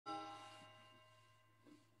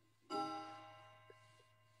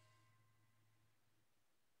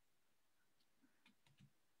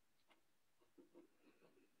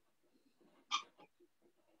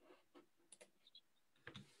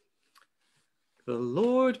The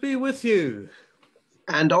Lord be with you.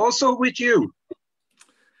 And also with you.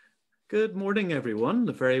 Good morning, everyone.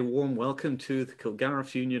 A very warm welcome to the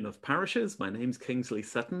Kilgarriffe Union of Parishes. My name's Kingsley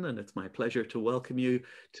Sutton, and it's my pleasure to welcome you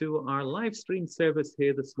to our live stream service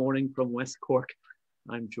here this morning from West Cork.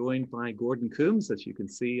 I'm joined by Gordon Coombs, as you can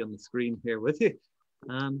see on the screen here with you.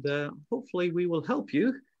 And hopefully we will help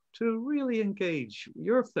you to really engage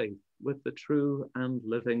your faith with the true and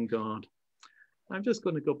living God. I'm just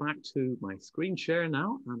going to go back to my screen share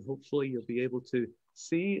now, and hopefully you'll be able to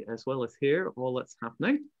see as well as hear all that's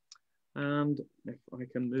happening. And if I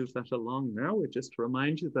can move that along now, just to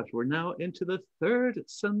remind you that we're now into the third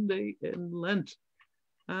Sunday in Lent.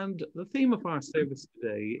 And the theme of our service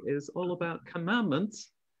today is all about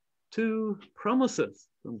commandments to promises.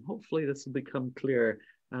 And hopefully this will become clear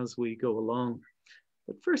as we go along.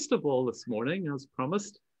 But first of all, this morning, as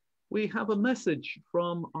promised, we have a message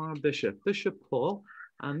from our bishop, Bishop Paul,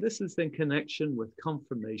 and this is in connection with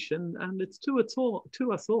confirmation, and it's to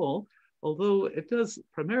us all, although it does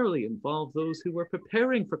primarily involve those who were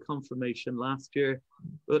preparing for confirmation last year,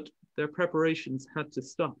 but their preparations had to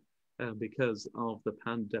stop because of the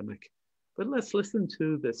pandemic. But let's listen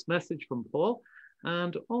to this message from Paul,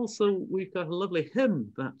 and also we've got a lovely hymn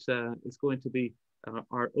that is going to be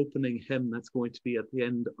our opening hymn that's going to be at the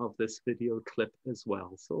end of this video clip as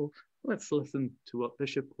well. So let's listen to what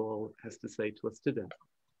Bishop Paul has to say to us today.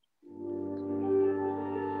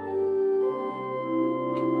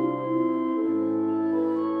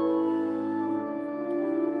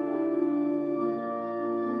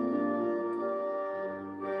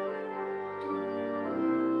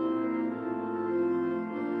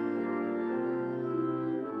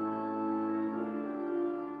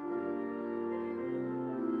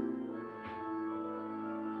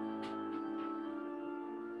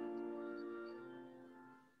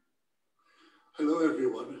 Hello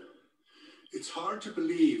everyone. It's hard to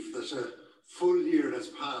believe that a full year has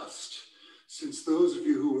passed since those of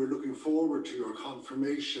you who were looking forward to your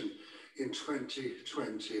confirmation in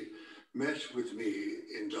 2020 met with me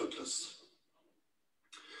in Douglas.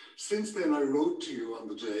 Since then I wrote to you on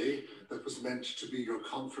the day that was meant to be your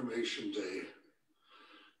confirmation day.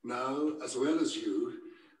 Now, as well as you,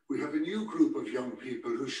 we have a new group of young people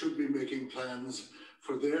who should be making plans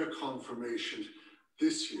for their confirmation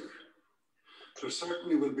this year. There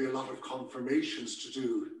certainly will be a lot of confirmations to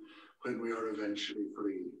do when we are eventually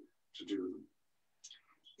free to do them.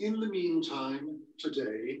 In the meantime,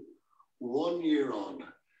 today, 1 year on,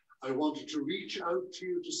 I wanted to reach out to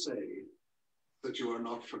you to say that you are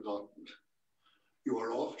not forgotten. You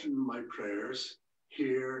are often in my prayers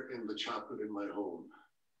here in the chapel in my home.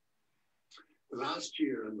 The last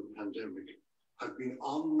year and the pandemic have been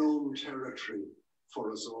unknown territory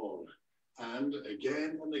for us all. And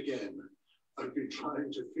again, I've been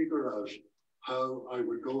trying to figure out how I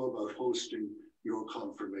would go about hosting your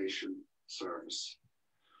confirmation service.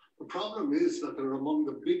 The problem is that they're among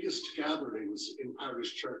the biggest gatherings in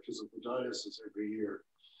parish churches of the diocese every year.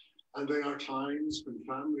 And they are times when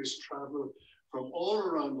families travel from all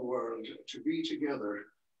around the world to be together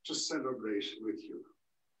to celebrate with you.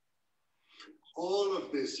 All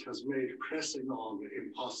of this has made pressing on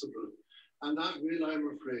impossible, and that will,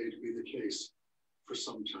 I'm afraid, be the case for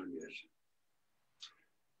some time yet.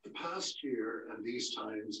 The past year and these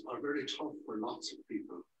times are very tough for lots of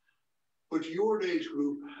people, but your age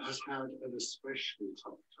group has had an especially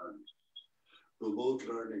tough time. Remote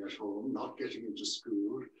learning at home, not getting into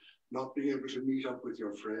school, not being able to meet up with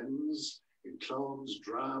your friends in clubs,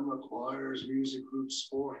 drama, choirs, music groups,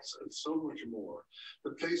 sports, and so much more.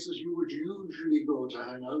 The places you would usually go to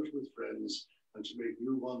hang out with friends and to make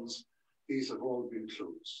new ones, these have all been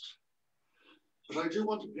closed. But I do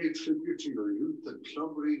want to pay tribute to your youth and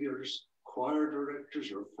club leaders, choir directors,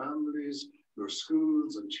 your families, your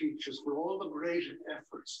schools and teachers for all the great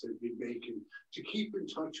efforts they've been making to keep in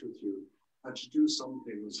touch with you and to do some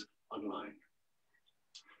things online.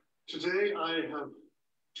 Today, I have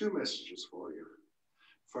two messages for you.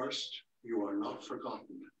 First, you are not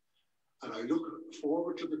forgotten. And I look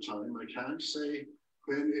forward to the time, I can't say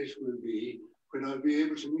when it will be, when I'll be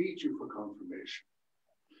able to meet you for confirmation.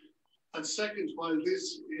 And second, while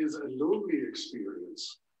this is a lonely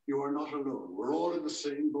experience, you are not alone. We're all in the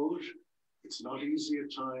same boat. It's not easy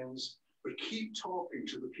at times, but keep talking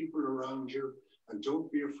to the people around you and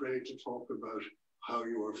don't be afraid to talk about how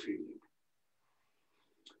you are feeling.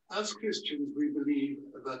 As Christians, we believe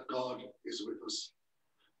that God is with us.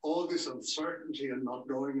 All this uncertainty and not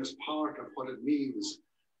knowing is part of what it means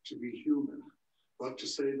to be human. But to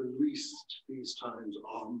say the least, these times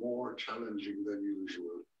are more challenging than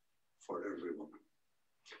usual for everyone.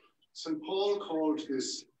 St. Paul called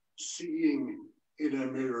this seeing in a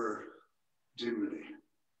mirror dimly.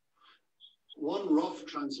 One rough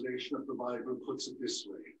translation of the Bible puts it this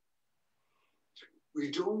way: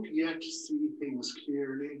 we don't yet see things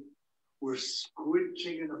clearly. We're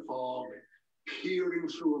squinting in a fog, peering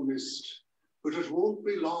through a mist, but it won't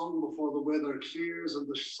be long before the weather clears and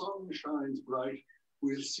the sun shines bright.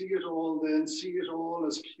 We'll see it all then, see it all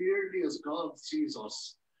as clearly as God sees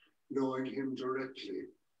us, knowing him directly,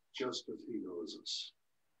 just as he knows us.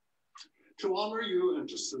 To honor you and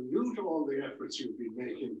to salute all the efforts you've been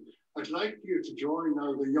making, I'd like you to join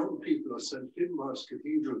now the young people of St. Finbarr's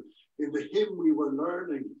Cathedral in the hymn we were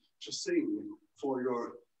learning to sing for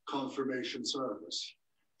your confirmation service.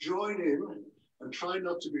 Join in and try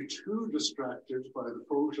not to be too distracted by the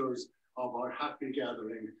photos of our happy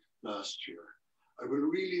gathering last year. I will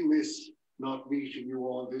really miss not meeting you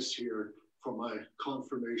all this year for my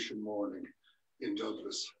confirmation morning in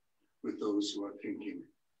Douglas with those who are thinking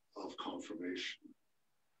of confirmation.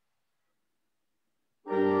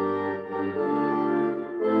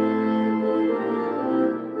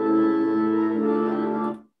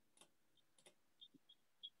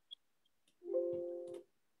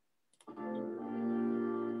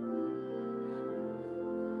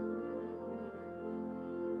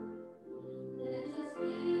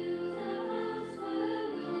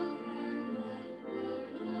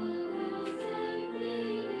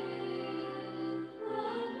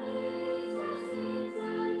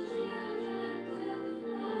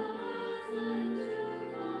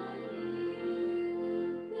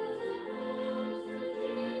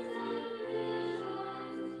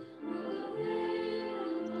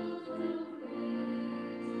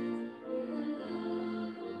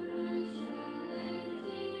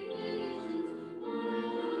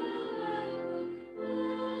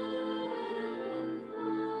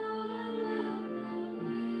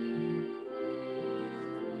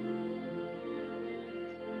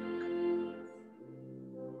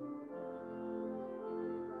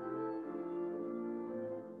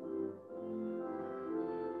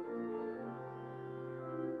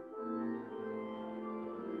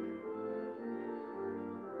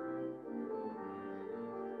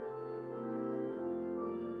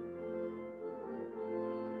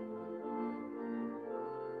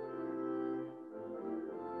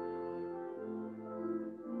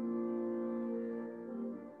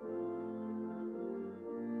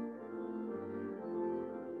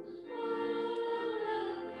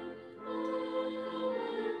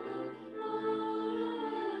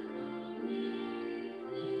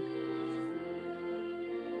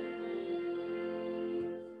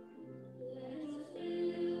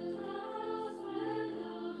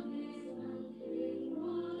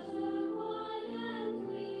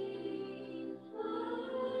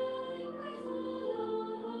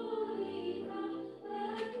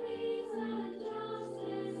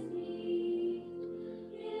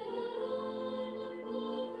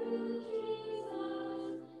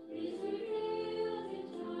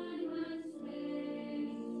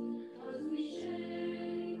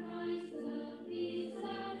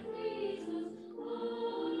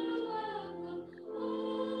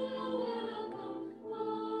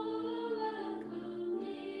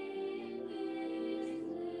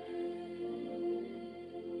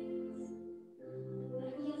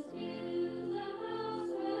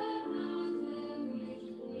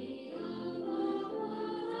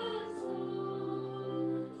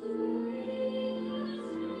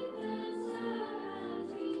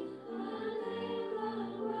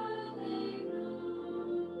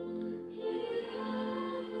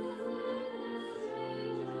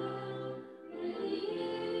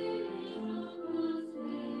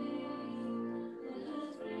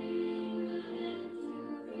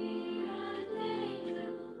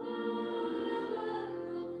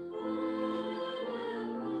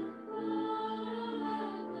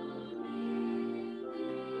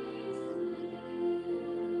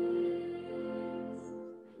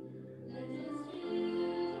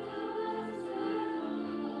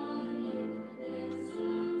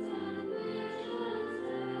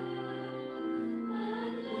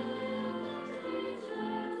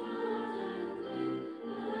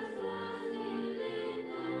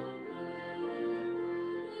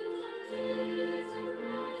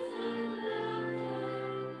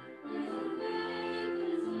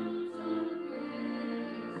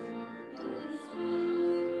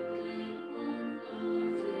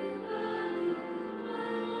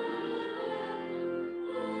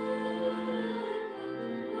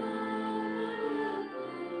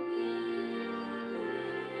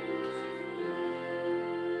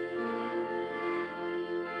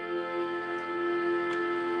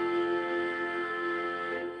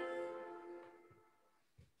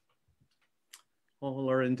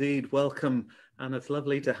 All are indeed welcome, and it's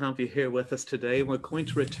lovely to have you here with us today. We're going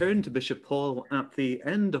to return to Bishop Paul at the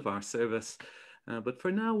end of our service, but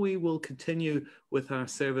for now we will continue with our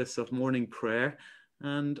service of morning prayer,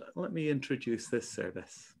 and let me introduce this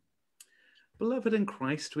service. Beloved in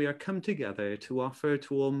Christ, we are come together to offer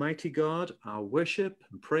to Almighty God our worship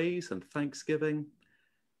and praise and thanksgiving,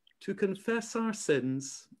 to confess our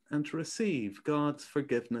sins and to receive God's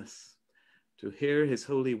forgiveness, to hear his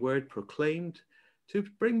holy word proclaimed, to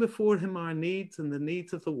bring before him our needs and the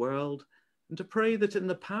needs of the world, and to pray that in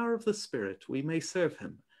the power of the Spirit we may serve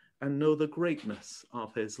him and know the greatness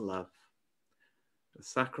of his love. The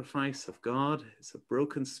sacrifice of God is a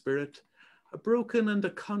broken spirit, a broken and a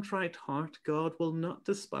contrite heart God will not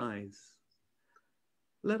despise.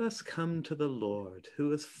 Let us come to the Lord,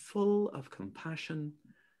 who is full of compassion,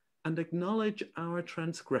 and acknowledge our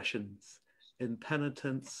transgressions in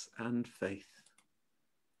penitence and faith.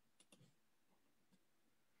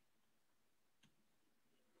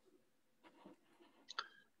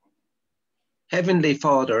 Heavenly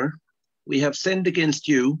Father, we have sinned against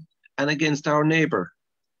you and against our neighbour,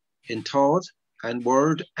 in thought and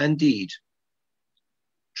word and deed,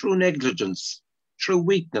 through negligence, through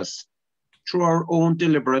weakness, through our own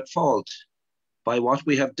deliberate fault, by what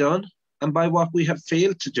we have done and by what we have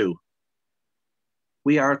failed to do.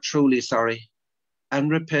 We are truly sorry and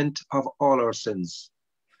repent of all our sins.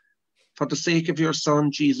 For the sake of your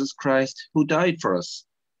Son, Jesus Christ, who died for us,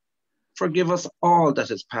 forgive us all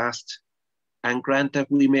that is past, and grant that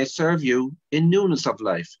we may serve you in newness of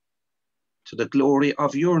life, to the glory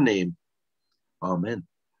of your name. Amen.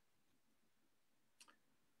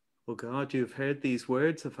 O God, you've heard these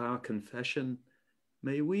words of our confession.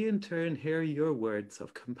 May we in turn hear your words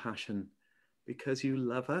of compassion, because you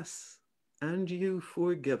love us and you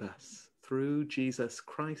forgive us through Jesus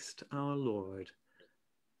Christ our Lord.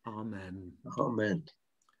 Amen. Amen.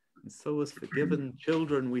 And so as forgiven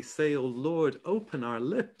children, we say, O Lord, open our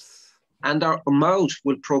lips. And our mouth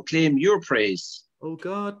will proclaim your praise. O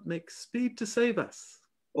God, make speed to save us.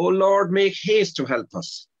 O Lord, make haste to help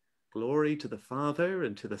us. Glory to the Father,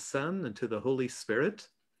 and to the Son, and to the Holy Spirit.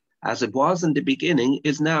 As it was in the beginning,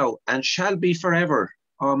 is now, and shall be forever.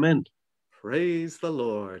 Amen. Praise the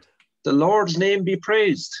Lord. The Lord's name be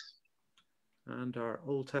praised. And our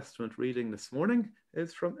Old Testament reading this morning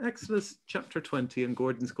is from Exodus chapter 20, and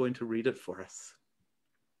Gordon's going to read it for us.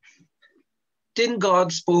 Then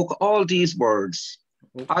God spoke all these words.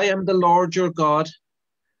 I am the Lord your God,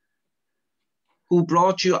 who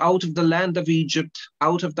brought you out of the land of Egypt,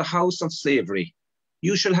 out of the house of slavery.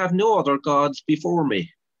 You shall have no other gods before me.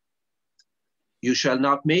 You shall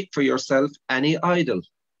not make for yourself any idol,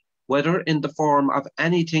 whether in the form of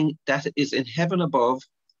anything that is in heaven above,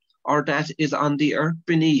 or that is on the earth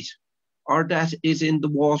beneath, or that is in the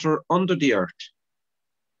water under the earth.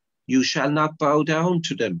 You shall not bow down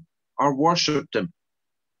to them or worship them.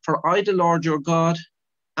 For I, the Lord your God,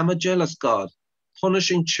 am a jealous God,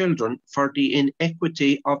 punishing children for the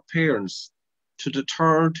iniquity of parents, to the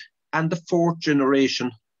third and the fourth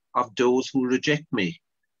generation of those who reject me,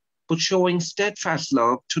 but showing steadfast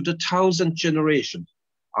love to the 1,000th generation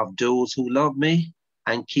of those who love me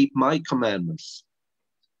and keep my commandments.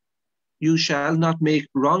 You shall not make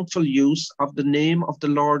wrongful use of the name of the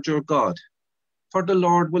Lord your God, for the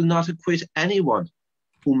Lord will not acquit anyone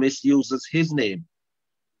who misuses his name.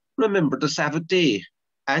 Remember the Sabbath day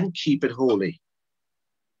and keep it holy.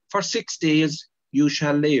 For 6 days you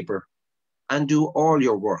shall labor and do all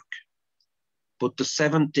your work. But the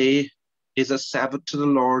seventh day is a Sabbath to the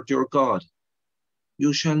Lord your God.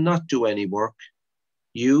 You shall not do any work.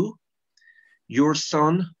 You, your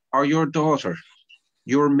son or your daughter,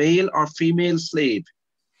 your male or female slave,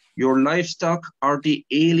 your livestock or the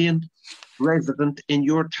alien resident in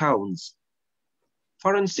your towns.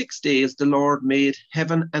 For in 6 days the Lord made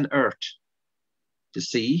heaven and earth, the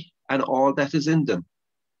sea and all that is in them,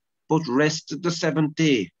 but rested the seventh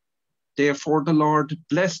day. Therefore the Lord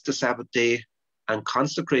blessed the Sabbath day and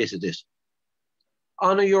consecrated it.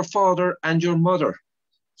 Honor your father and your mother,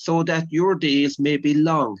 so that your days may be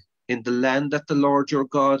long in the land that the Lord your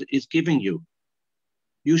God is giving you.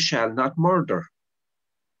 You shall not murder.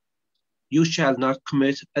 You shall not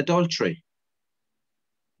commit adultery.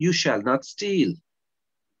 You shall not steal.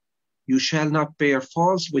 You shall not bear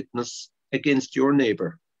false witness against your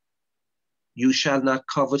neighbor. You shall not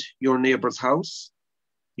covet your neighbor's house.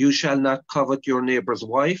 You shall not covet your neighbor's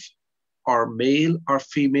wife, or male or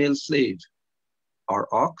female slave,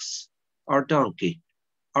 or ox, or donkey,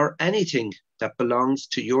 or anything that belongs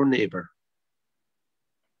to your neighbor.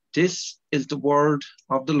 This is the word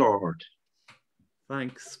of the Lord.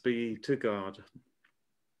 Thanks be to God.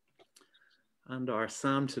 And our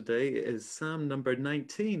psalm today is Psalm number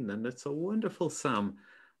 19, and it's a wonderful psalm.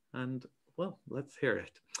 And, well, let's hear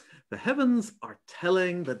it. The heavens are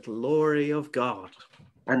telling the glory of God.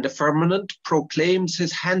 And the firmament proclaims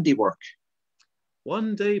his handiwork.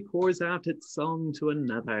 One day pours out its song to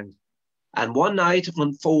another. And one night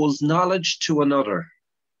unfolds knowledge to another.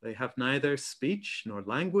 They have neither speech nor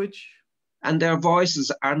language. And their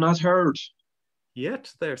voices are not heard. Yet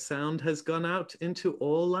their sound has gone out into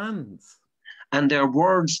all lands. And their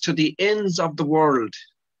words to the ends of the world.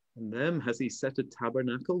 In them has he set a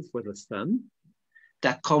tabernacle for the sun,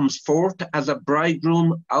 that comes forth as a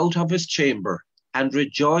bridegroom out of his chamber, and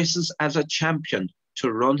rejoices as a champion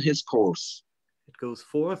to run his course. It goes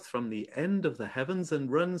forth from the end of the heavens and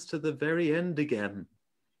runs to the very end again.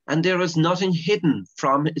 And there is nothing hidden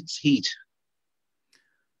from its heat.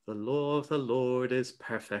 The law of the Lord is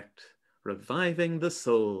perfect, reviving the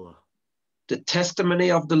soul. The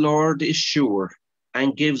testimony of the Lord is sure,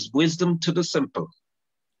 and gives wisdom to the simple.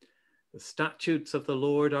 The statutes of the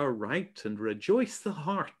Lord are right and rejoice the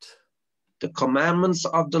heart. The commandment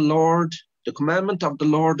of the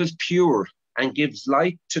Lord is pure and gives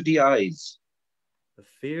light to the eyes. The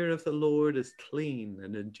fear of the Lord is clean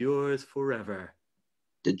and endures forever.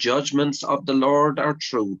 The judgments of the Lord are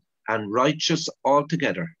true and righteous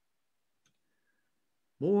altogether.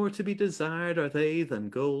 More to be desired are they than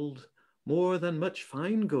gold, more than much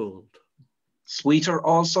fine gold. Sweeter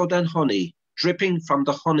also than honey, dripping from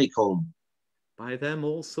the honeycomb. By them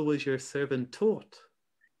also is your servant taught.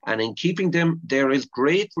 And in keeping them there is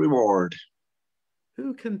great reward.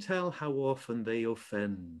 Who can tell how often they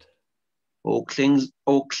offend? O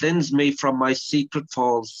cleanse me from my secret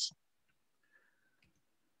faults.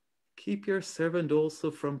 Keep your servant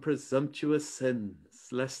also from presumptuous sins,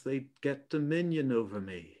 lest they get dominion over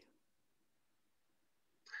me.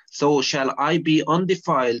 So shall I be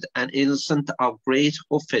undefiled and innocent of great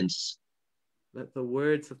offense. Let the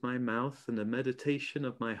words of my mouth and the meditation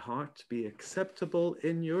of my heart be acceptable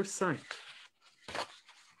in your sight.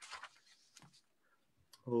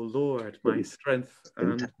 O Lord, my strength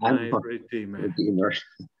and my Redeemer.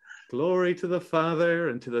 Glory to the Father,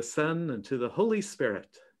 and to the Son, and to the Holy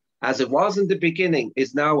Spirit. As it was in the beginning,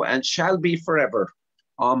 is now, and shall be forever.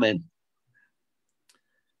 Amen.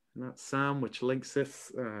 And that psalm, which links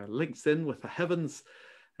in with the heavens,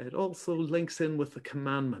 it also links in with the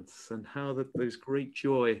commandments and how that there's great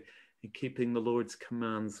joy in keeping the Lord's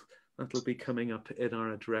commands. That'll be coming up in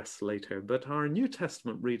our address later. But our New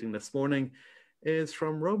Testament reading this morning is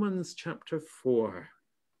from Romans chapter 4.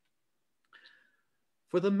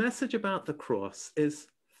 For the message about the cross is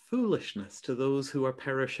foolishness to those who are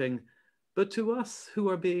perishing, but to us who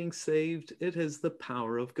are being saved, it is the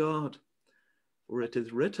power of God. For it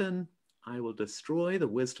is written, I will destroy the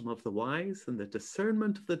wisdom of the wise, and the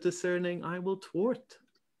discernment of the discerning I will thwart.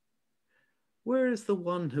 Where is the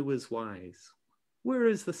one who is wise? Where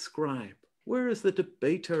is the scribe? Where is the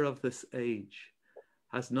debater of this age?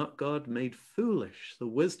 Has not God made foolish the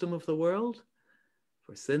wisdom of the world?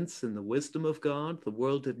 For since in the wisdom of God, the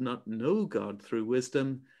world did not know God through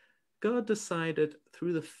wisdom, God decided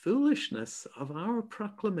through the foolishness of our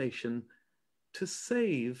proclamation to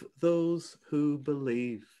save those who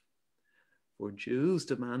believe. For Jews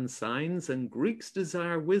demand signs and Greeks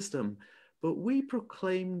desire wisdom, but we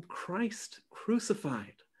proclaim Christ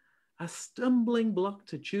crucified, a stumbling block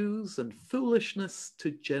to Jews and foolishness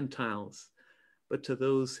to Gentiles. But to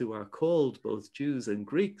those who are called, both Jews and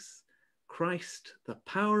Greeks, Christ, the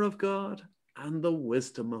power of God and the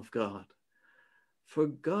wisdom of God. For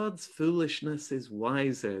God's foolishness is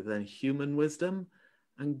wiser than human wisdom,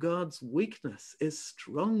 and God's weakness is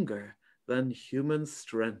stronger than human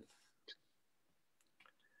strength.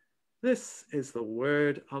 This is the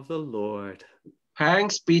word of the Lord.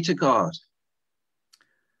 Thanks be to God.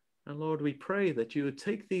 And Lord, we pray that you would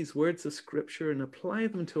take these words of Scripture and apply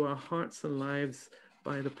them to our hearts and lives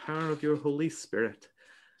by the power of your Holy Spirit.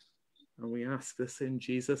 And we ask this in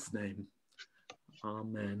Jesus' name.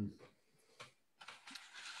 Amen.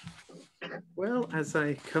 Well, as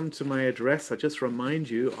I come to my address, I just remind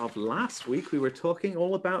you of last week we were talking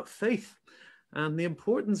all about faith and the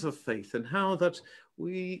importance of faith and how that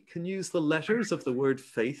we can use the letters of the word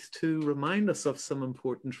faith to remind us of some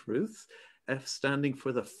important truths. F standing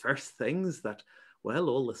for the first things that, well,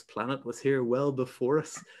 all this planet was here well before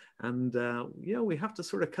us. And, we have to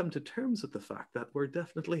sort of come to terms with the fact that we're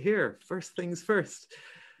definitely here. First things first.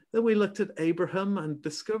 Then we looked at Abraham and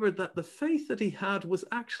discovered that the faith that he had was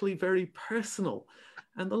actually very personal.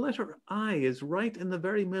 And the letter I is right in the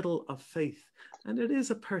very middle of faith. And it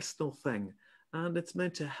is a personal thing. And it's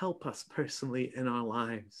meant to help us personally in our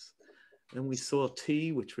lives. And we saw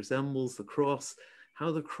T, which resembles the cross,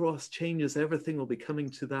 how the cross changes everything. We'll be coming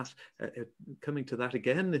to that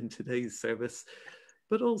again in today's service.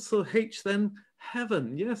 But also H then,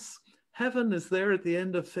 heaven. Yes, heaven is there at the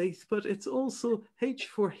end of faith, but it's also H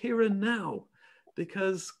for here and now,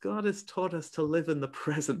 because God has taught us to live in the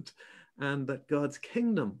present, and that God's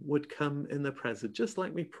kingdom would come in the present. Just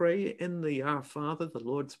like we pray in the Our Father, the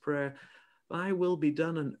Lord's Prayer, thy will be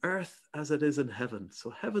done on earth as it is in heaven. So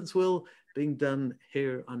heaven's will being done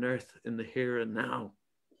here on earth in the here and now.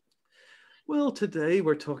 Well, today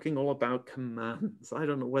we're talking all about commands. I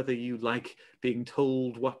don't know whether you like being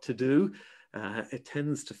told what to do. It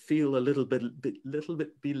tends to feel a little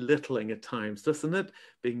bit belittling at times, doesn't it?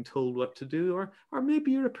 Being told what to do, or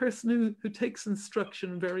maybe you're a person who takes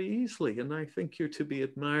instruction very easily, and I think you're to be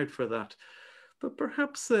admired for that. But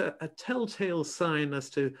perhaps a telltale sign as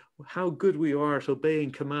to how good we are at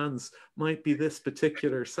obeying commands might be this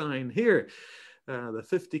particular sign here, the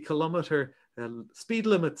 50-kilometre speed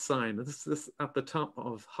limit sign. This is at the top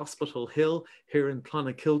of Hospital Hill here in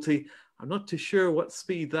Clonakilty. I'm not too sure what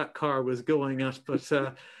speed that car was going at,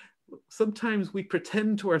 but sometimes we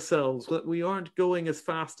pretend to ourselves that we aren't going as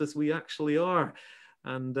fast as we actually are.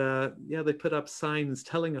 And yeah, they put up signs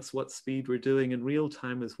telling us what speed we're doing in real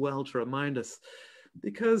time as well to remind us.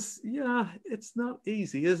 Because, yeah, it's not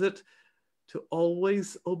easy, is it, to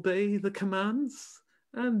always obey the commands?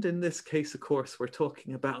 And in this case, of course, we're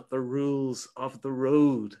talking about the rules of the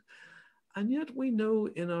road. And yet we know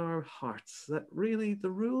in our hearts that really the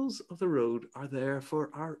rules of the road are there for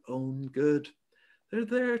our own good. They're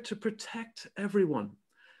there to protect everyone.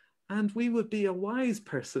 And we would be a wise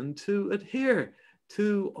person to adhere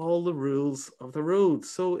to all the rules of the road.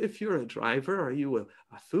 So if you're a driver, are you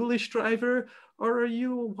a foolish driver, or are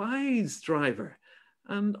you a wise driver?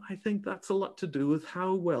 And I think that's a lot to do with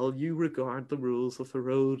how well you regard the rules of the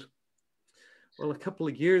road. Well, a couple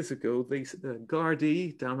of years ago, the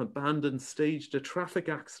Gardaí down at Bandon staged a traffic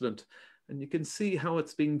accident. And you can see how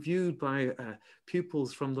it's being viewed by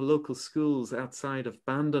pupils from the local schools outside of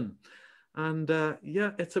Bandon. And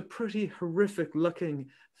yeah, it's a pretty horrific looking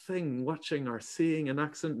thing watching or seeing an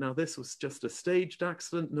accident. Now, this was just a staged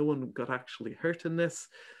accident. No one got actually hurt in this.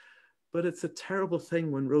 But it's a terrible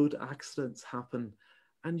thing when road accidents happen.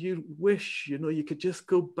 And you wish, you know, you could just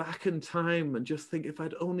go back in time and just think, if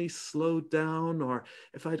I'd only slowed down, or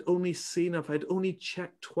if I'd only seen, if I'd only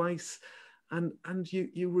checked twice. And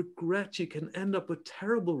you regret, you can end up with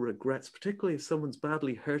terrible regrets, particularly if someone's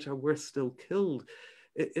badly hurt or worse still killed.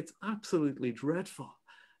 It's absolutely dreadful.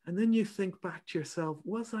 And then you think back to yourself,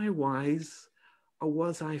 was I wise or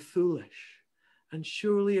was I foolish? And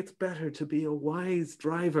surely it's better to be a wise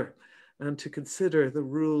driver and to consider the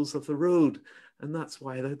rules of the road. And that's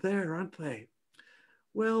why they're there, aren't they?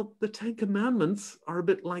 Well, the 10 Commandments are a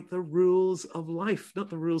bit like the rules of life, not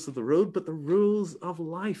the rules of the road, but the rules of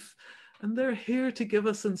life. And they're here to give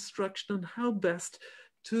us instruction on how best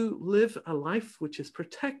to live a life which is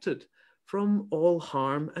protected from all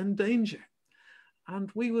harm and danger.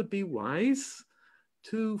 And we would be wise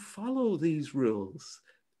to follow these rules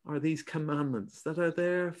or these commandments that are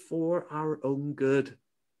there for our own good.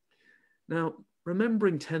 Now,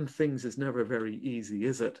 remembering 10 things is never very easy,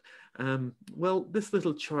 is it? Well, this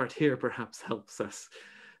little chart here perhaps helps us.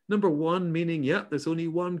 Number 1, meaning, yeah, there's only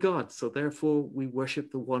one God, so therefore we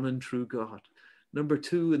worship the one and true God. Number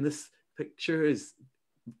 2, in this picture, is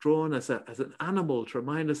drawn as an animal to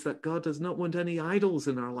remind us that God does not want any idols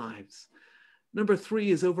in our lives. Number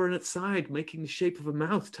 3 is over on its side, making the shape of a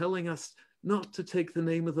mouth, telling us not to take the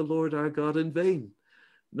name of the Lord our God in vain.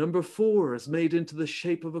 Number 4 is made into the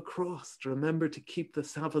shape of a cross to remember to keep the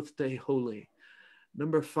Sabbath day holy.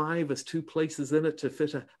 Number 5 has 2 places in it to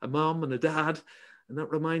fit a mom and a dad, and that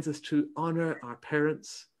reminds us to honor our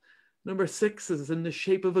parents. Number 6 is in the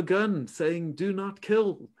shape of a gun, saying, do not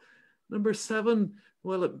kill. Number 7,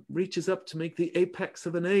 well, it reaches up to make the apex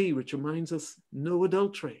of an A, which reminds us no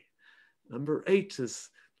adultery. Number 8 is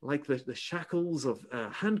like the shackles of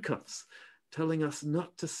handcuffs, telling us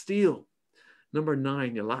not to steal. Number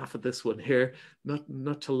 9, you laugh at this one here,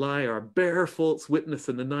 not to lie or bear false witness,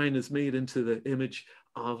 and the 9 is made into the image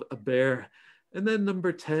of a bear. And then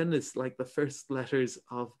number 10 is like the first letters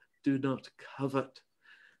of do not covet.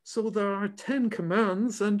 So there are 10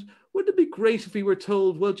 commands, and wouldn't it be great if we were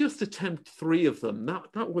told, well, just attempt 3 of them?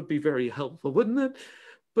 That would be very helpful, wouldn't it?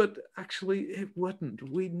 But actually it wouldn't.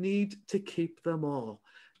 We need to keep them all.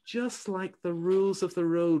 Just like the rules of the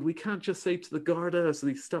road, we can't just say to the Garda as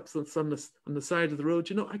he stops on the side of the road,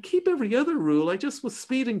 you know, I keep every other rule. I just was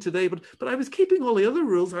speeding today, but I was keeping all the other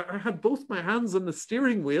rules. I had both my hands on the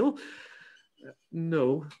steering wheel.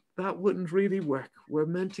 No, that wouldn't really work. We're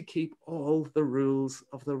meant to keep all the rules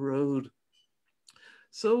of the road.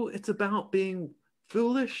 So it's about being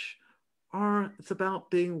foolish or it's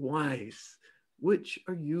about being wise. Which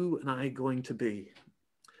are you and I going to be?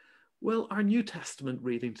 Well, our New Testament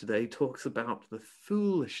reading today talks about the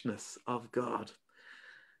foolishness of God.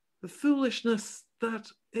 The foolishness that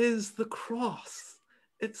is the cross.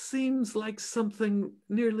 It seems like something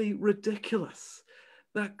nearly ridiculous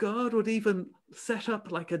that God would even set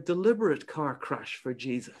up like a deliberate car crash for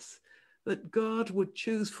Jesus, that God would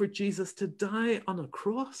choose for Jesus to die on a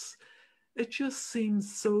cross. It just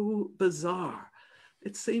seems so bizarre.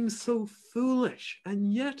 It seems so foolish.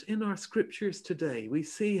 And yet in our scriptures today, we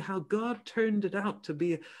see how God turned it out to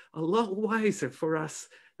be a lot wiser for us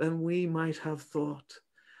than we might have thought.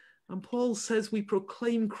 And Paul says we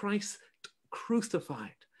proclaim Christ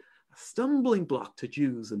crucified, a stumbling block to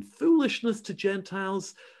Jews and foolishness to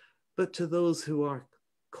Gentiles, but to those who are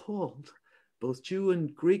called, both Jew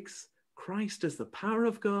and Greeks, Christ is the power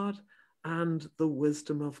of God and the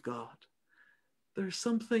wisdom of God. There's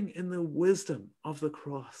something in the wisdom of the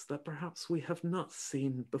cross that perhaps we have not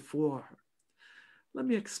seen before. Let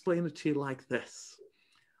me explain it to you like this.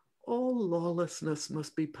 All lawlessness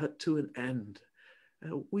must be put to an end.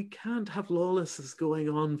 We can't have lawlessness going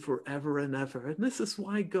on forever and ever. And this is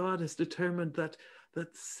why God has determined that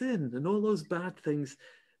sin and all those bad things,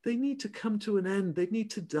 they need to come to an end. They need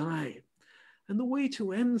to die. And the way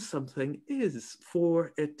to end something is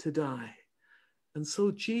for it to die. And so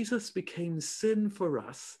Jesus became sin for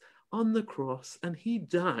us on the cross, and he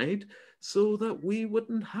died so that we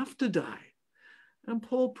wouldn't have to die. And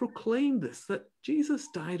Paul proclaimed this, that Jesus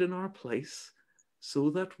died in our place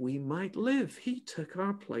so that we might live. He took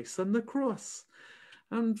our place on the cross.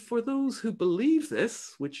 And for those who believe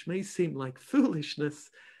this, which may seem like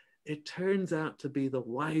foolishness, it turns out to be the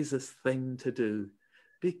wisest thing to do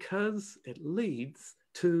because it leads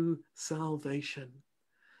to salvation.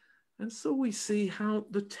 And so we see how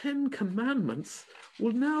the 10 Commandments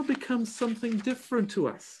will now become something different to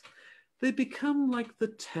us. They become like the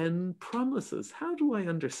 10 promises. How do I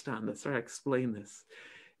understand this or explain this?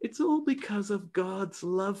 It's all because of God's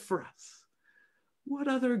love for us. What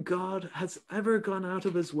other God has ever gone out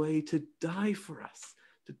of his way to die for us,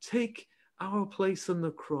 to take our place on the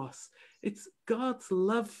cross? It's God's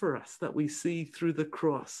love for us that we see through the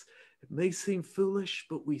cross. It may seem foolish,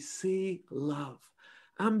 but we see love.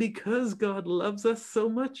 And because God loves us so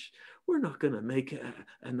much, we're not going to make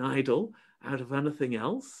an idol out of anything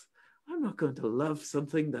else. I'm not going to love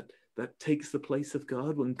something that takes the place of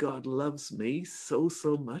God when God loves me so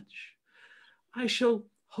much. I shall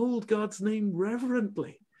hold God's name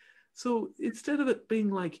reverently. So instead of it being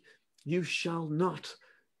like, you shall not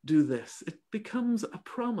do this, it becomes a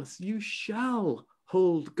promise. You shall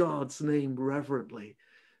hold God's name reverently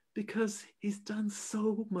because he's done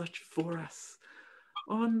so much for us.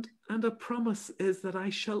 And a promise is that I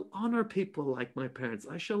shall honor people like my parents.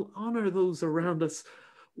 I shall honor those around us.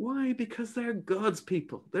 Why? Because they're God's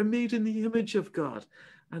people. They're made in the image of God.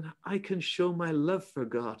 And I can show my love for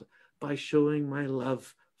God by showing my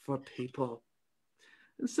love for people.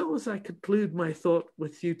 And so as I conclude my thought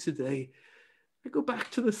with you today, I go back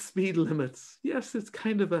to the speed limits. Yes, it's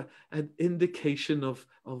kind of an indication of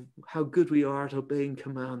how good we are at obeying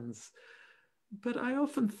commands. But I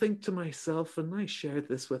often think to myself, and I share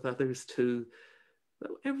this with others too, that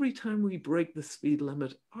every time we break the speed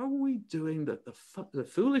limit, are we doing the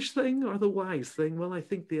foolish thing or the wise thing? Well, I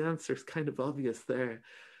think the answer is kind of obvious there.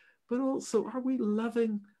 But also, are we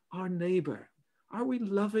loving our neighbor? Are we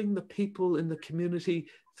loving the people in the community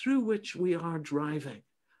through which we are driving?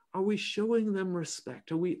 Are we showing them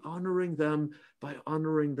respect? Are we honoring them by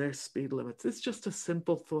honoring their speed limits? It's just a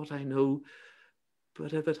simple thought, I know.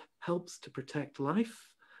 But if it helps to protect life,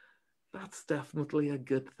 that's definitely a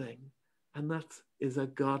good thing. And that is a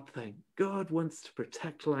God thing. God wants to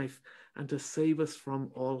protect life and to save us from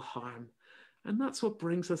all harm. And that's what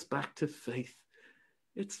brings us back to faith.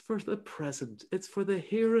 It's for the present. It's for the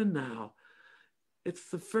here and now. It's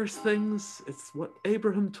the first things. It's what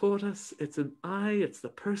Abraham taught us. It's it's the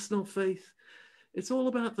personal faith. It's all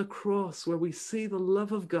about the cross where we see the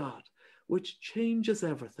love of God, which changes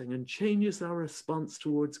everything and changes our response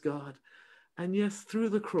towards God. And yes, through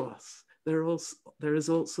the cross, there is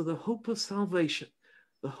also the hope of salvation,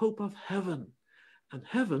 the hope of heaven. And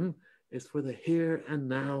heaven is for the here and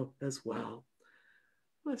now as well.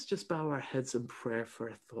 Let's just bow our heads in prayer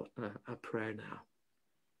for a prayer now.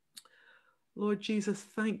 Lord Jesus,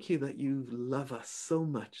 thank you that you love us so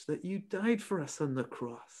much, that you died for us on the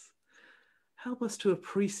cross. Help us to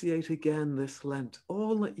appreciate again this Lent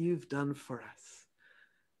all that you've done for us.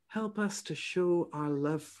 Help us to show our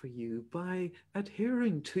love for you by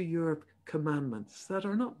adhering to your commandments that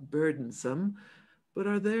are not burdensome, but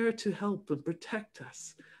are there to help and protect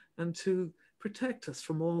us, and to protect us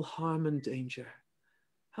from all harm and danger.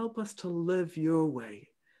 Help us to live your way,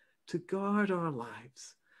 to guard our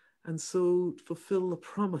lives, and so fulfill the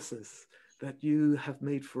promises that you have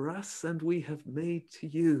made for us and we have made to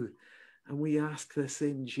you. And we ask this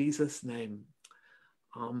in Jesus' name.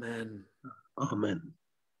 Amen. Amen.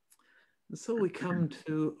 And so we come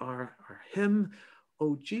to our hymn,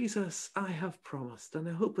 "Oh Jesus, I have promised." And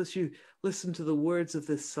I hope as you listen to the words of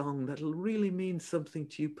this song, that it'll really mean something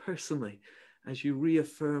to you personally as you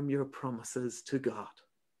reaffirm your promises to God.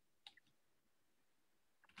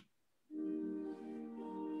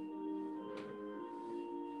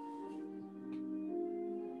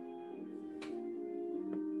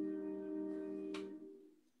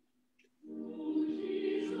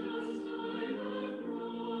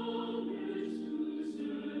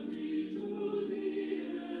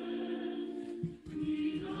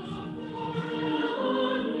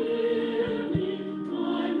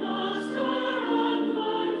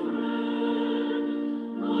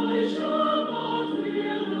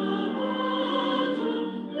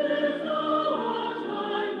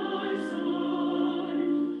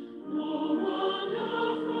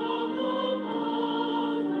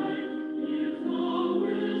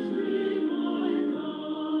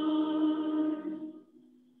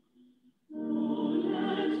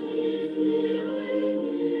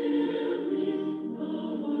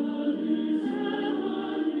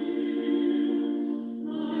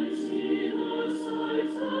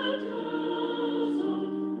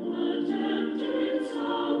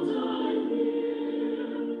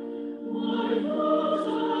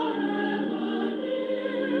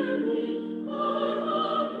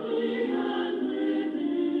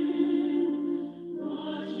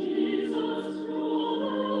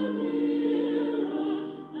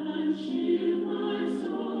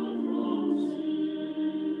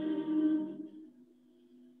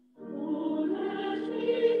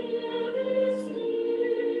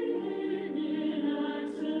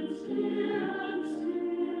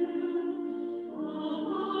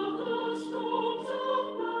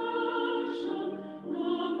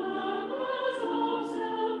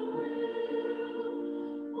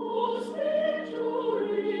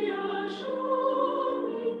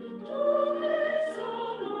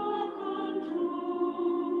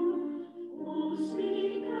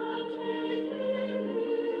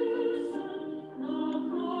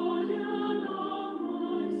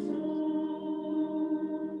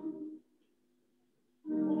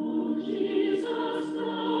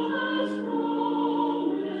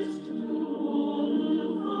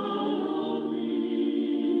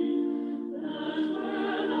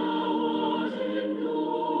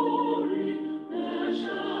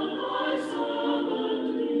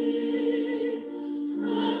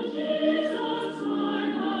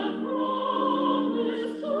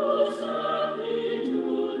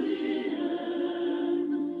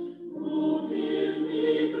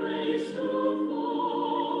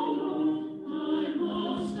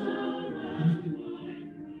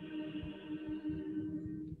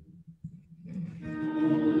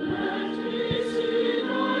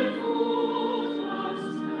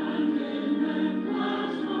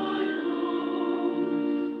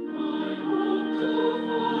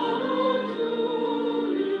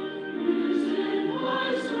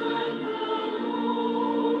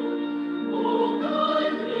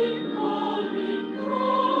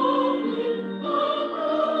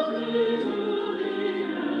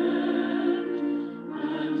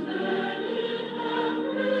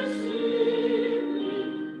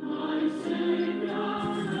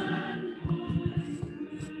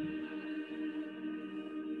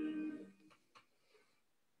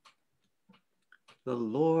 The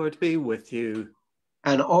Lord be with you.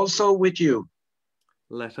 And also with you.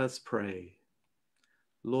 Let us pray.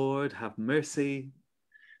 Lord, have mercy.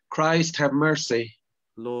 Christ, have mercy.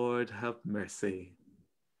 Lord, have mercy.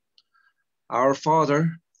 Our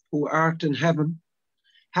Father, who art in heaven,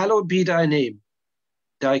 hallowed be thy name.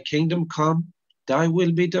 Thy kingdom come, thy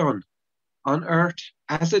will be done, on earth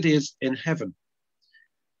as it is in heaven.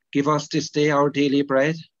 Give us this day our daily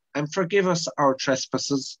bread, and forgive us our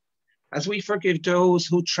trespasses, as we forgive those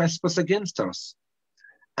who trespass against us.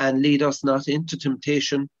 And lead us not into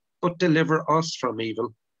temptation, but deliver us from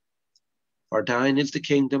evil. For thine is the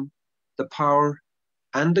kingdom, the power,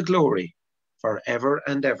 and the glory, forever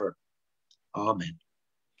and ever. Amen.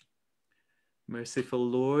 Merciful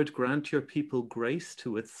Lord, grant your people grace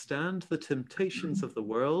to withstand the temptations of the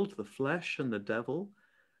world, the flesh, and the devil,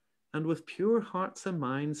 and with pure hearts and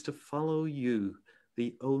minds to follow you,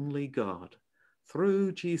 the only God,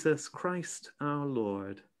 through Jesus Christ our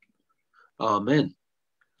Lord. Amen.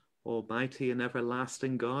 Almighty and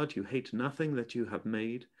everlasting God, you hate nothing that you have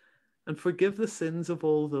made, and forgive the sins of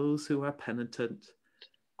all those who are penitent.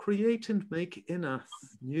 Create and make in us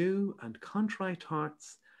new and contrite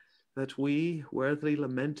hearts, that we, worthily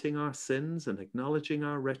lamenting our sins and acknowledging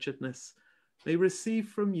our wretchedness, may receive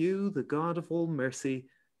from you, the God of all mercy,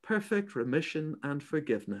 perfect remission and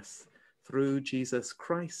forgiveness, through Jesus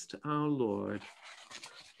Christ our Lord.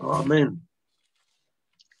 Amen.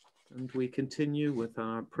 And we continue with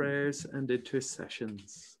our prayers and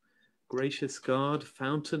intercessions. Gracious God,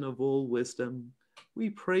 fountain of all wisdom, we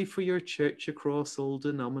pray for your church across all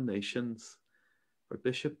denominations, for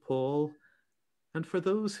Bishop Paul, and for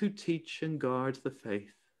those who teach and guard the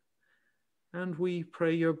faith. And we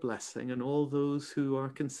pray your blessing on all those who are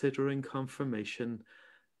considering confirmation,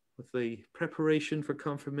 with the preparation for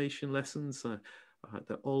confirmation lessons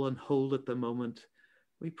they're all on hold at the moment.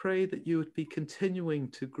 We pray that you would be continuing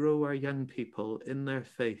to grow our young people in their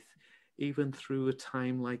faith, even through a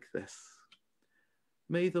time like this.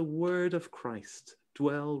 May the word of Christ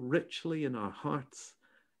dwell richly in our hearts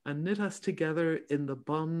and knit us together in the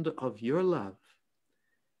bond of your love.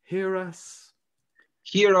 Hear us.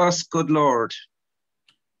 Hear us, good Lord.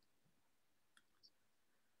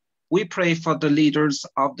 We pray for the leaders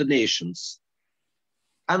of the nations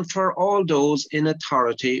and for all those in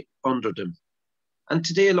authority under them. And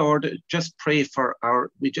today, Lord, just pray for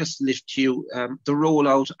we just lift to you the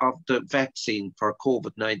rollout of the vaccine for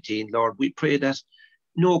COVID-19. Lord, we pray that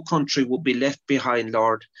no country will be left behind,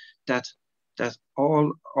 Lord, that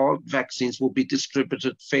all vaccines will be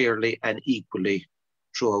distributed fairly and equally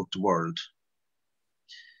throughout the world.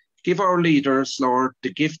 Give our leaders, Lord,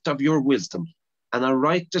 the gift of your wisdom and a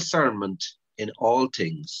right discernment in all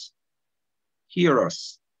things. Hear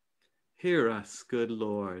us. Hear us, good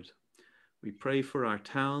Lord. We pray for our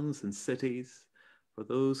towns and cities, for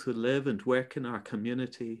those who live and work in our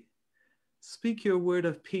community. Speak your word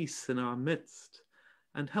of peace in our midst,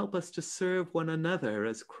 and help us to serve one another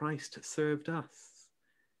as Christ served us.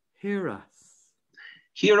 Hear us.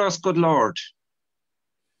 Hear us, good Lord.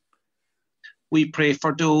 We pray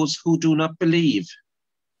for those who do not believe,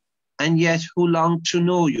 and yet who long to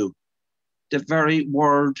know you, the very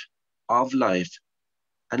word of life.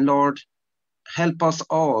 And Lord, help us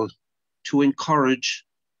all to encourage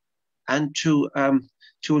and to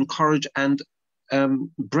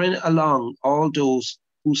bring along all those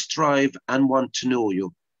who strive and want to know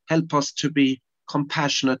you. Help us to be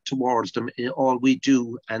compassionate towards them in all we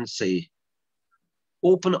do and say.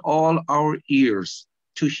 Open all our ears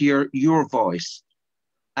to hear your voice,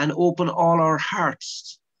 and open all our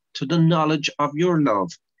hearts to the knowledge of your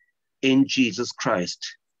love in Jesus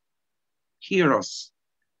Christ. Hear us.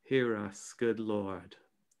 Hear us, good Lord.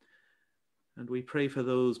 And we pray for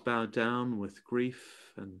those bowed down with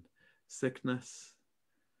grief and sickness.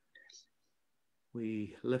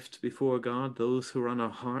 We lift before God those who are on our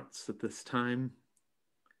hearts at this time,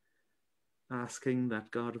 asking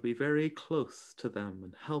that God will be very close to them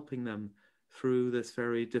and helping them through this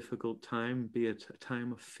very difficult time, be it a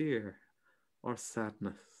time of fear or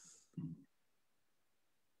sadness.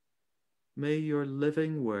 May your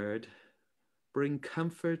living word bring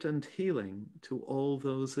comfort and healing to all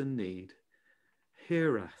those in need.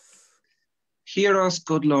 Hear us. Hear us,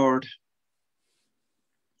 good Lord.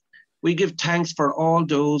 We give thanks for all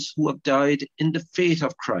those who have died in the faith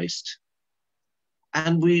of Christ,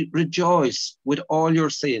 and we rejoice with all your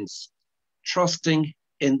saints, trusting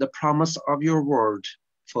in the promise of your word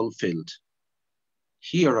fulfilled.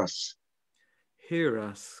 Hear us. Hear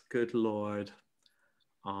us, good Lord.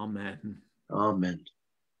 Amen. Amen.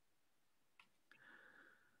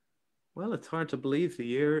 Well, it's hard to believe the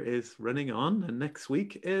year is running on, and next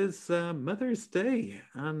week is Mother's Day.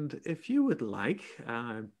 And if you would like,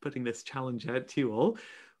 putting this challenge out to you all,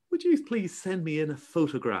 would you please send me in a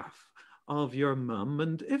photograph of your mum,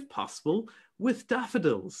 and if possible, with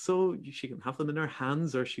daffodils, so she can have them in her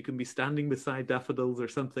hands, or she can be standing beside daffodils or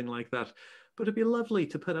something like that. But it'd be lovely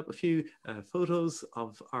to put up a few photos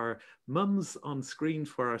of our mums on screen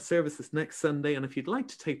for our services next Sunday. And if you'd like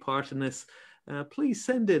to take part in this, please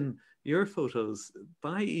send in your photos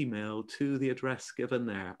by email to the address given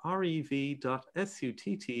there,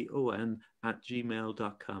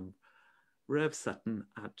 rev.sutton@gmail.com,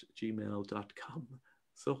 revsutton@gmail.com.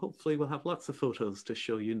 So hopefully we'll have lots of photos to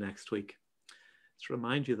show you next week. To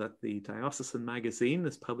remind you that the Diocesan magazine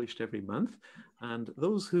is published every month, and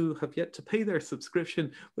those who have yet to pay their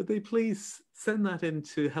subscription, would they please send that in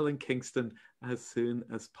to Helen Kingston as soon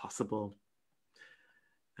as possible.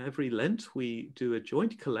 Every Lent, we do a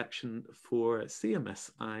joint collection for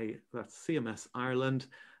CMSI, that's CMS Ireland,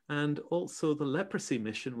 and also the Leprosy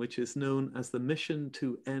Mission, which is known as the Mission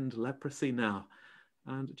to End Leprosy Now.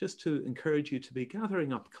 And just to encourage you to be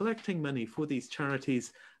gathering up, collecting money for these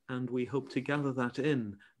charities, and we hope to gather that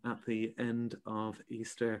in at the end of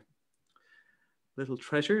Easter. Little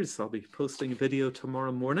treasures. I'll be posting a video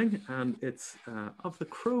tomorrow morning, and it's of the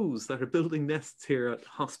crows that are building nests here at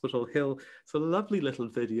Hospital Hill. It's a lovely little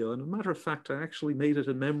video, and a matter of fact, I actually made it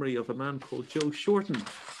in memory of a man called Joe Shorten,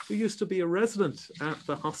 who used to be a resident at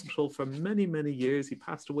the hospital for many, many years. He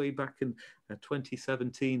passed away back in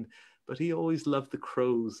 2017, but he always loved the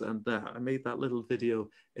crows, and I made that little video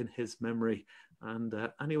in his memory. And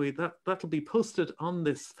anyway, that'll be posted on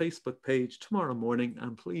this Facebook page tomorrow morning,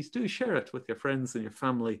 and please do share it with your friends and your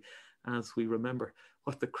family as we remember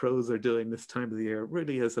what the crows are doing this time of the year. It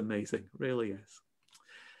really is amazing, really is.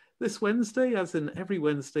 This Wednesday, as in every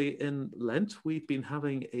Wednesday in Lent, we've been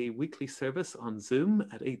having a weekly service on Zoom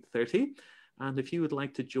at 8:30. And if you would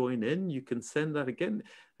like to join in, you can send that again,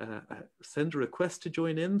 send a request to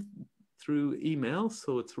join in through email.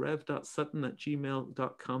 So it's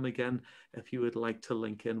rev.sutton@gmail.com again, if you would like to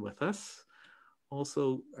link in with us.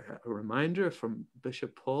 Also, a reminder from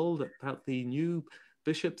Bishop Paul about the new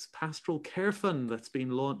Bishop's Pastoral Care Fund that's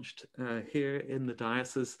been launched here in the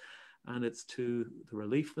diocese, and it's to the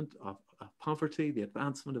relievement of poverty, the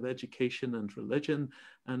advancement of education and religion,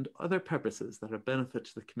 and other purposes that are benefit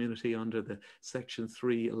to the community under the Section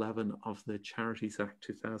 311 of the Charities Act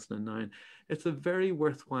 2009. It's a very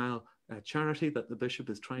worthwhile charity that the Bishop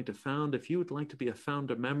is trying to found. If you would like to be a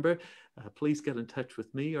founder member, please get in touch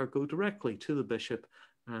with me or go directly to the Bishop,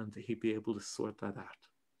 and he'd be able to sort that out.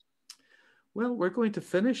 Well, we're going to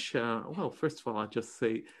finish. Well, first of all, I'll just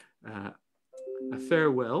say a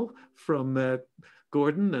farewell from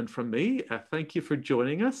Gordon and from me. Thank you for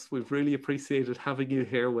joining us. We've really appreciated having you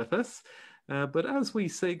here with us. But as we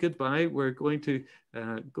say goodbye, we're going to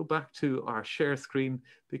go back to our share screen,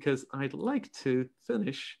 because I'd like to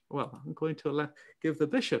finish. Well, I'm going to give the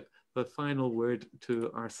Bishop the final word to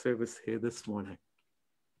our service here this morning.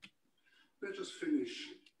 Let us finish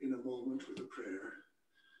in a moment with a prayer.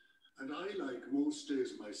 And I, like most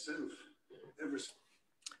days myself, I'm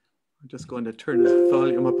just going to turn the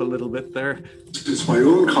volume up a little bit there. It's my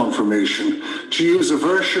own confirmation to use a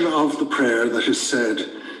version of the prayer that is said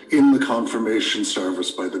in the confirmation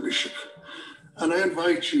service by the Bishop. And I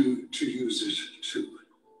invite you to use it too.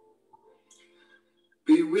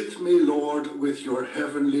 Be with me, Lord, with your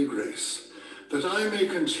heavenly grace, that I may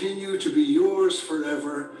continue to be yours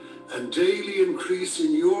forever and daily increase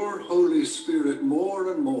in your Holy Spirit more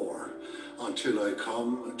and more until I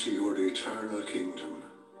come to your eternal kingdom.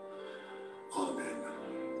 Amen.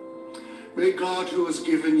 May God, who has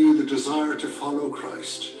given you the desire to follow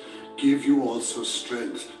Christ, give you also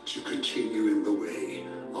strength to continue in the way.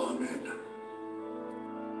 Amen.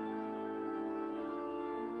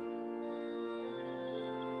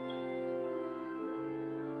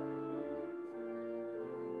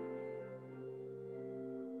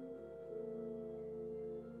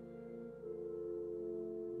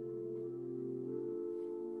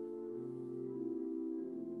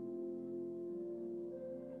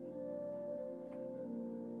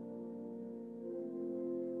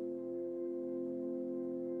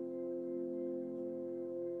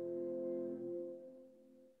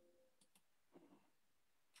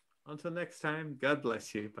 Until next time, God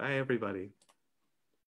bless you. Bye, everybody.